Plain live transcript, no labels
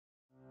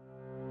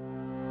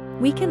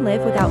We can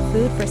live without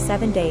food for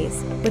 7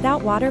 days,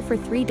 without water for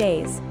 3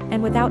 days,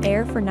 and without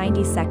air for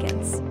 90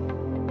 seconds.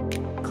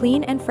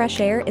 Clean and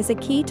fresh air is a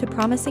key to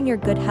promising your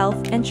good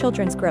health and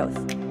children's growth.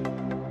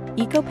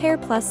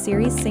 EcoPair Plus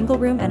Series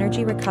Single-Room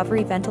Energy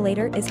Recovery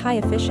Ventilator is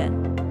high-efficient.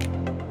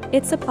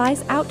 It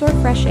supplies outdoor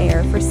fresh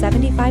air for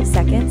 75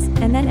 seconds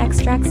and then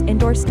extracts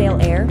indoor stale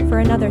air for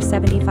another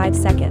 75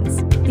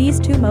 seconds.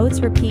 These two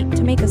modes repeat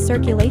to make a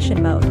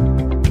circulation mode.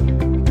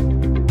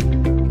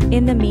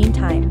 In the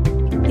meantime,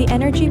 the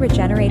energy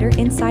regenerator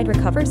inside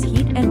recovers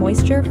heat and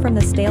moisture from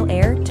the stale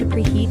air to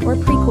preheat or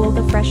pre-cool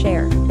the fresh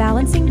air,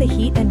 balancing the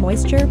heat and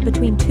moisture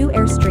between two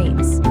air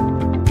streams.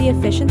 The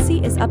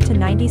efficiency is up to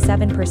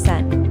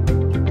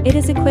 97%. It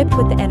is equipped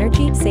with the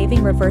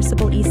energy-saving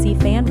reversible EC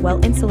fan well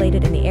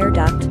insulated in the air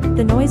duct.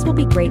 The noise will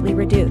be greatly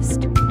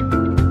reduced.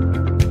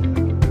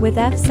 With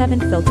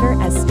F7 filter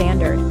as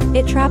standard,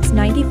 it traps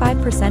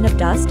 95% of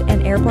dust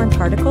and airborne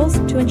particles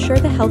to ensure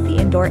the healthy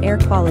indoor air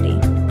quality.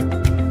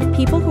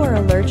 People who are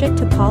allergic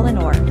to pollen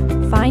or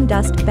fine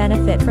dust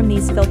benefit from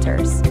these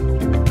filters.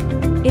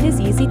 It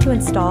is easy to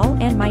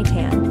install and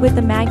mitan. With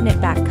the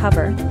magnet back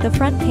cover, the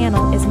front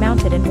panel is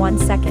mounted in 1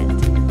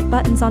 second.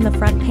 Buttons on the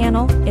front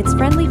panel, it's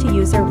friendly to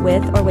user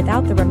with or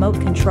without the remote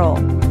control.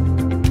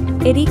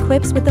 It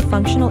equips with the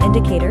functional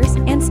indicators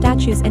and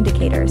status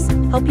indicators,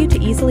 help you to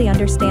easily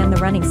understand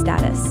the running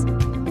status.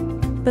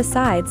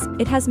 Besides,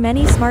 it has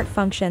many smart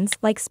functions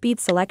like speed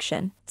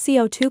selection,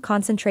 CO2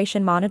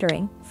 concentration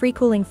monitoring, free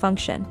cooling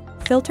function,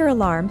 filter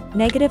alarm,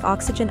 negative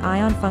oxygen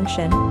ion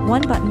function,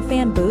 one-button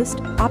fan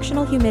boost,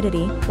 optional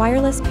humidity,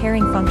 wireless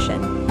pairing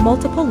function,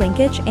 multiple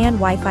linkage and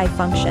Wi-Fi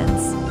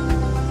functions.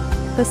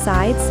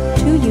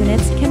 Besides, 2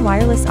 units can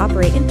wireless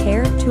operate in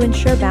pair to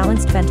ensure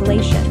balanced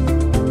ventilation.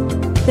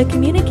 The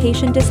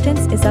communication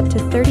distance is up to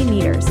 30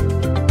 meters.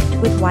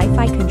 With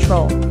Wi-Fi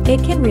control,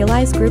 it can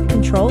realize group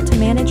control to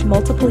manage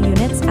multiple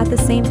units at the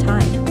same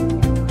time.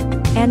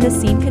 And the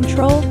scene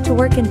control to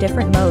work in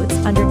different modes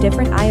under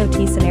different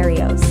IoT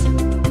scenarios.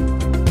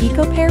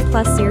 EcoPair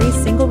Plus Series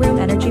Single-Room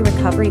Energy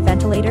Recovery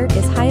Ventilator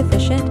is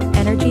high-efficient,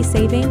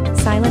 energy-saving,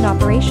 silent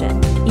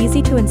operation,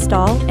 easy to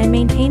install and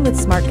maintain with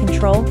smart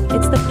control.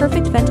 It's the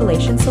perfect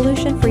ventilation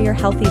solution for your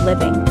healthy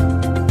living.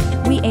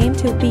 We aim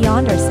to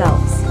beyond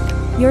ourselves.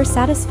 Your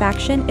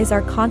satisfaction is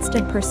our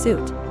constant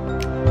pursuit.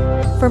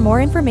 For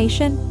more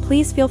information,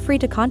 please feel free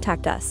to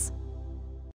contact us.